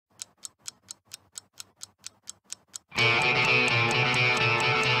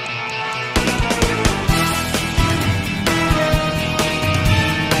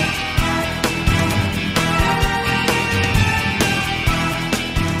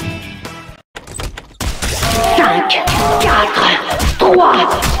5, 4, 3, 2, 1.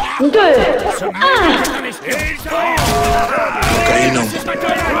 Cocainum.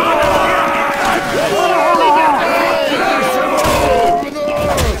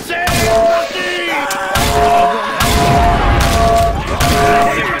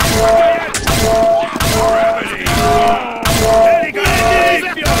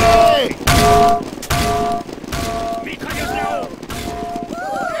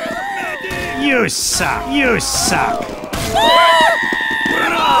 You suck! You suck!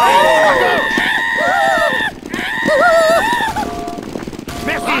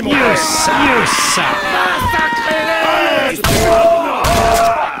 You suck! You suck!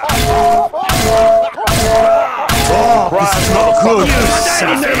 This is not good. You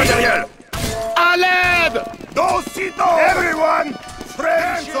suck! À l'aide! Everyone!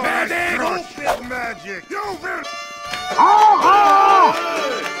 Friends of stupid magic! You will...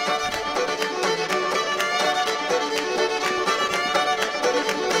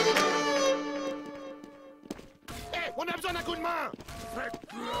 On a besoin d'un coup de main! À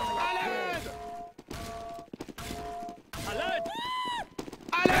l'aide! À l'aide!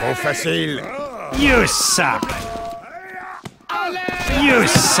 Trop facile! You suck! À l'aide! You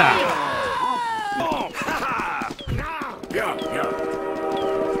suck! Bien, bien.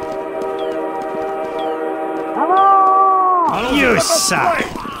 You suck!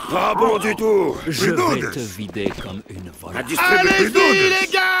 Pas bon du tout! Je vais te vider comme une volée. Allez-y, les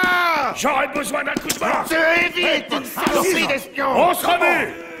gars! J'aurais besoin d'un coup de main. C'est vite, une saloperie d'espion! On se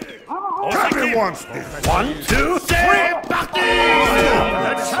remet. Everyone! 1, 2, C'est parti!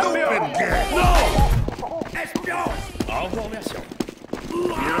 Non. Espion. En vous remerciant.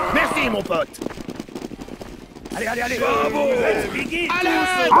 Merci, mon pote! Allez, allez, allez. Bravo. Biggie. Allez!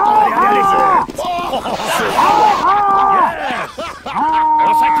 Allez, allez,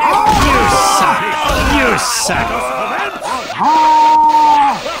 You suck! You suck!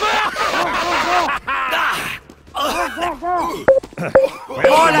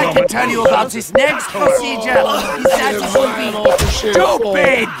 All I can tell you about this next procedure is that it will be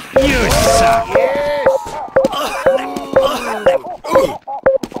stupid! You suck!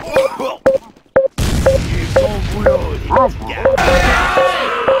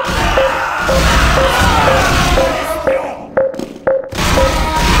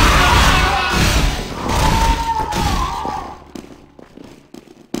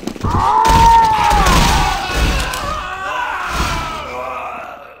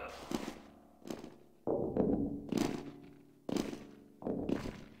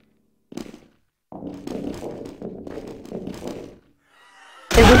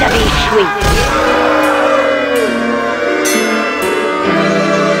 Vous avez échoué.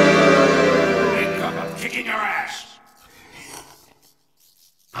 Kicking your ass.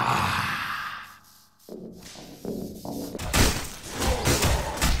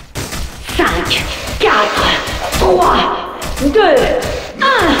 5, 4, 3, 2,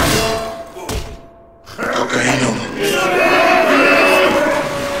 1. Cocainum.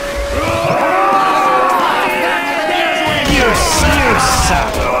 You suck!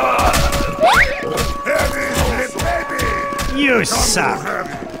 You suck!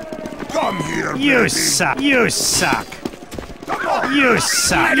 Come here, You suck! You suck! You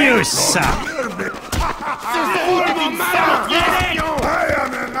suck! You suck! I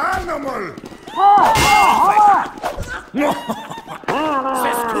am an animal!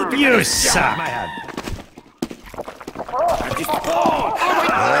 You suck!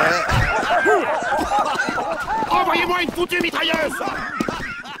 Envoyez-moi une foutue mitrailleuse!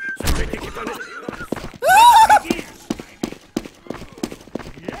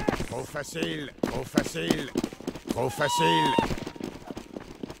 Trop facile, trop facile, trop facile.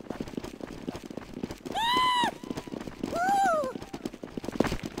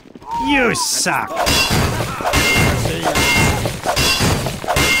 You suck!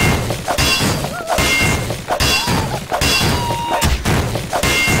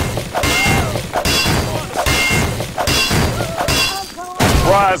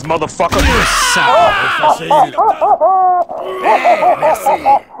 Surprise, motherfucker. You suck! Facile. Merci.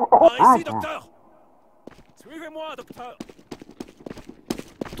 Ici, docteur. Suivez-moi, docteur.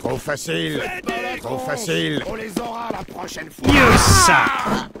 Trop facile. Trop facile. On les aura la prochaine fois. You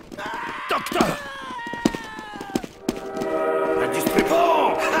suck! Docteur. La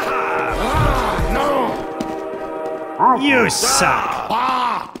distribution. Non. You suck!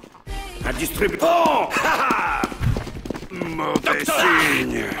 Ah. La distribution. Mauvais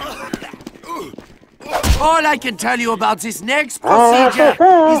signe. All I can tell you about this next procedure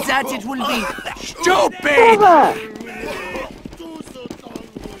is that it will be stupid!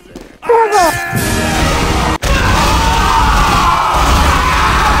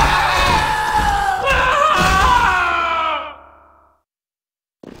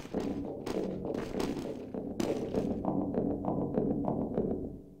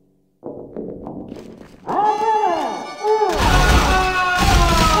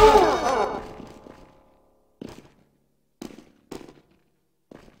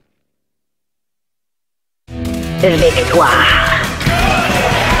 Victoire.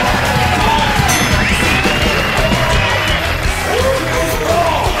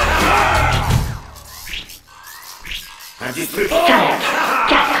 Cinq,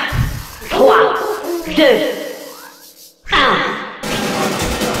 4, 3, 2, 1.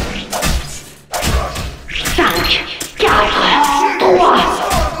 5, 4, 3,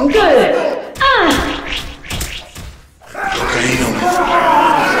 2, 1.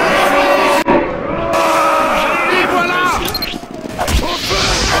 Et voilà!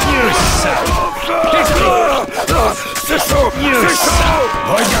 C'est chaud! C'est chaud!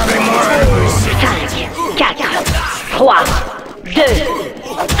 Regardez-moi! 5, 4, 3, 2, 1.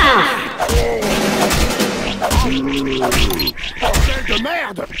 Bordel de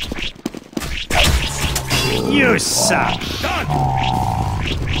merde! You suck!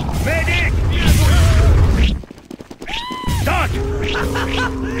 Medic! Doc!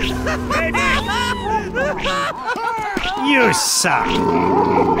 Medic! You suck!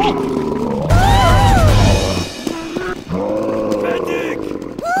 Medic!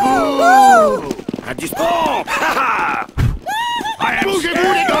 Un disport!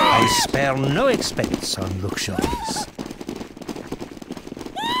 Bougez-vous, les gars! I spare no expense on luxuries.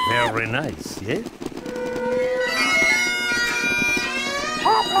 Very nice, yeah?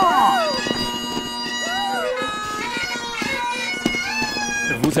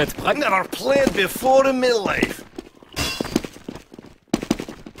 Vous êtes prêts? Never played before in my life.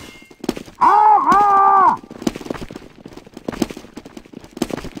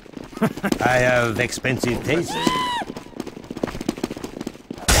 I have expensive tastes.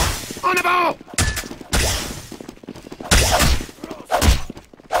 En avant!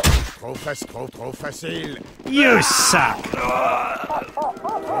 Trop facile! You suck!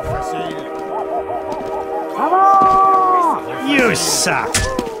 Trop facile! You suck!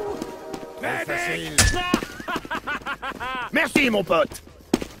 Trop facile! Merci, mon pote!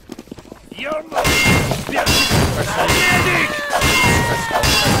 You're Facile!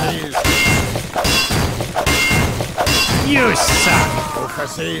 You suck! Trop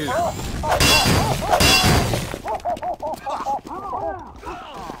facile!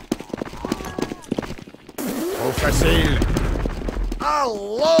 Trop facile! I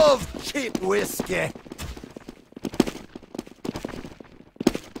love cheap whiskey.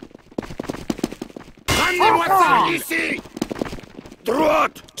 Ramenez-moi ça ici!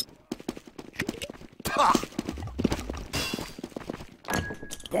 Droite!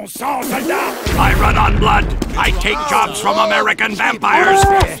 Bon sang, soldat! I run on blood. I take jobs from American vampires.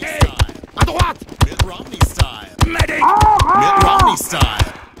 À droite! Mitt Romney style. Medic! Mitt Romney style.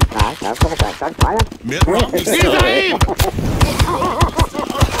 Mitt Romney Ils style. arrivent!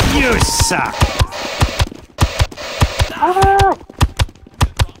 You suck!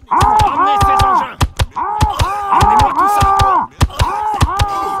 Ramenez ces engins! Ramenez-moi tout ça!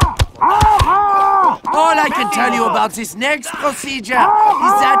 All I can tell you about this next procedure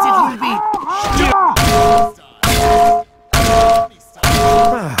is that it will be...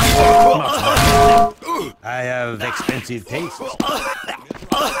 I have expensive tastes.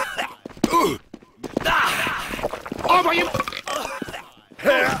 Envoyez...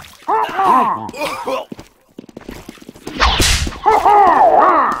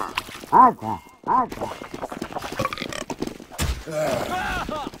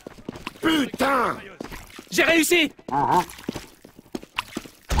 Putain! J'ai réussi!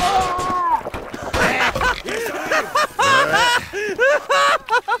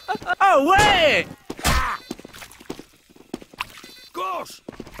 Oh ouais! Gauche!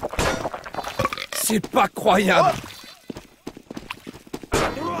 C'est pas croyable!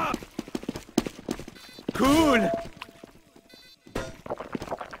 Droite! Cool!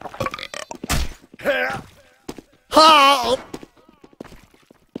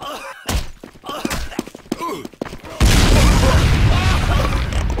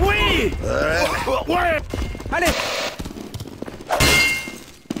 Oui! Ouais! Allez!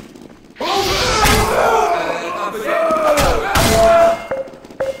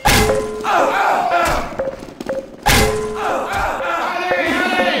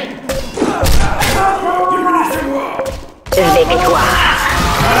 Victoire.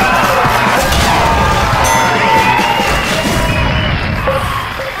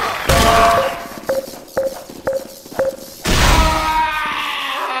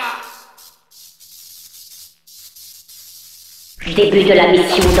 Début de la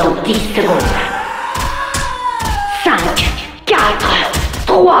mission dans 10 secondes. 5, 4,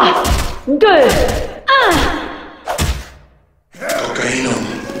 3, 2, 1. Cocainum.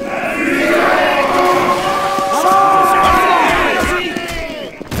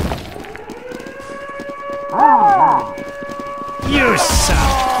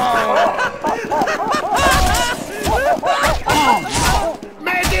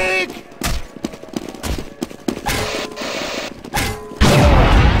 Medic!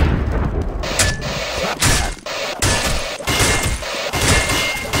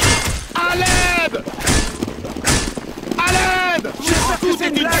 À l'aide! À l'aide! Tout est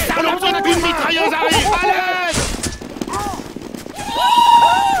une salope d'une mitrailleuse arrive! À l'aide!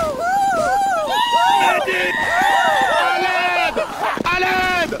 Medic! À l'aide! À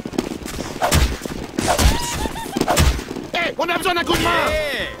l'aide! Hé, on a besoin d'un coup de main!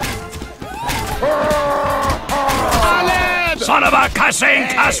 À l'aide! Son of a cussing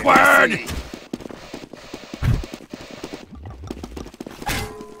cuss word!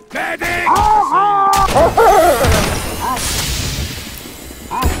 Medic!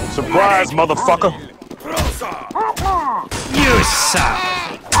 Surprise, motherfucker! You suck!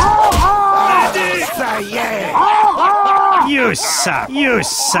 Ça y est! You suck! You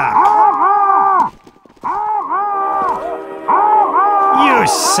suck! You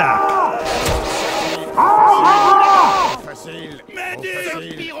suck! Facile! Ce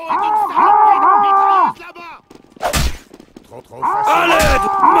pyro est une saloperie de mitrailleuse là-bas! Trop facile! À l'aide!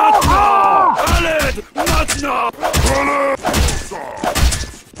 Maintenant! À l'aide! Maintenant!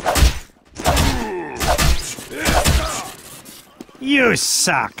 You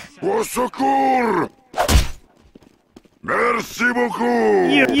suck! Au secours! Merci beaucoup!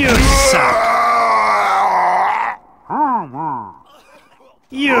 You suck!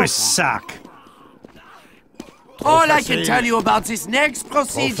 You suck! All I can tell you about this next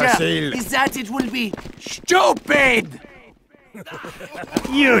procedure facile. is that it will be stupid!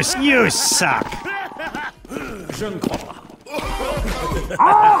 You suck! Je ne crois pas.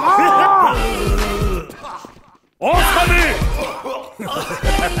 On se remet!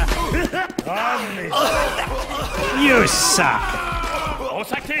 You suck! On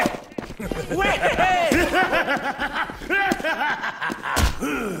s'active.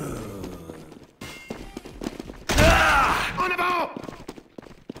 En avant!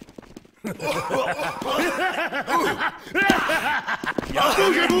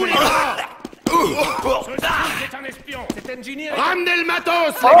 Bougez-vous, les gars! C'est un espion. C'est engineer. Ramenez le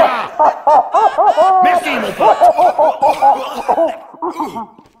matos, les gars! Merci, mon pote!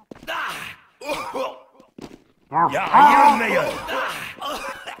 Y a rien de meilleur!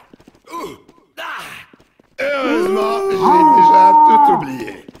 Heureusement, j'ai déjà tout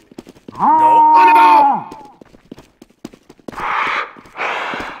oublié. En avant!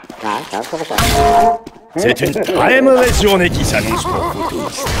 C'est une très mauvaise journée qui s'annonce pour vous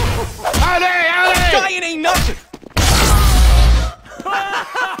tous. Allez, allez!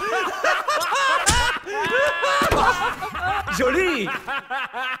 Joli!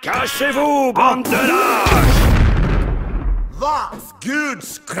 Cachez-vous, bande de lâches! That's good,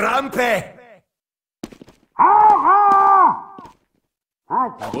 Scrumpy!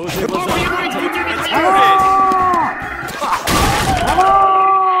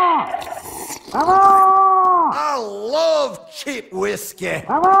 I love cheap whiskey!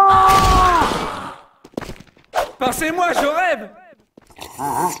 Passez-moi, je rêve!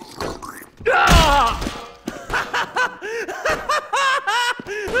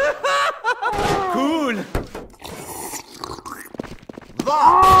 Cool!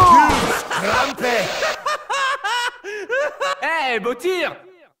 That's good, Scrumpy! Hey, beau tir!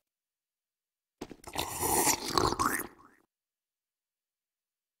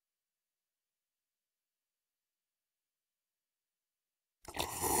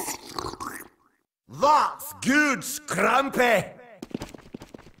 That's good, Scrumpy!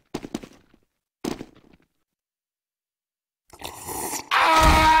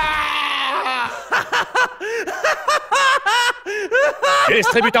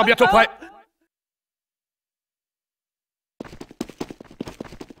 Distributeur bientôt prêt.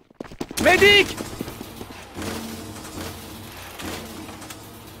 Médic!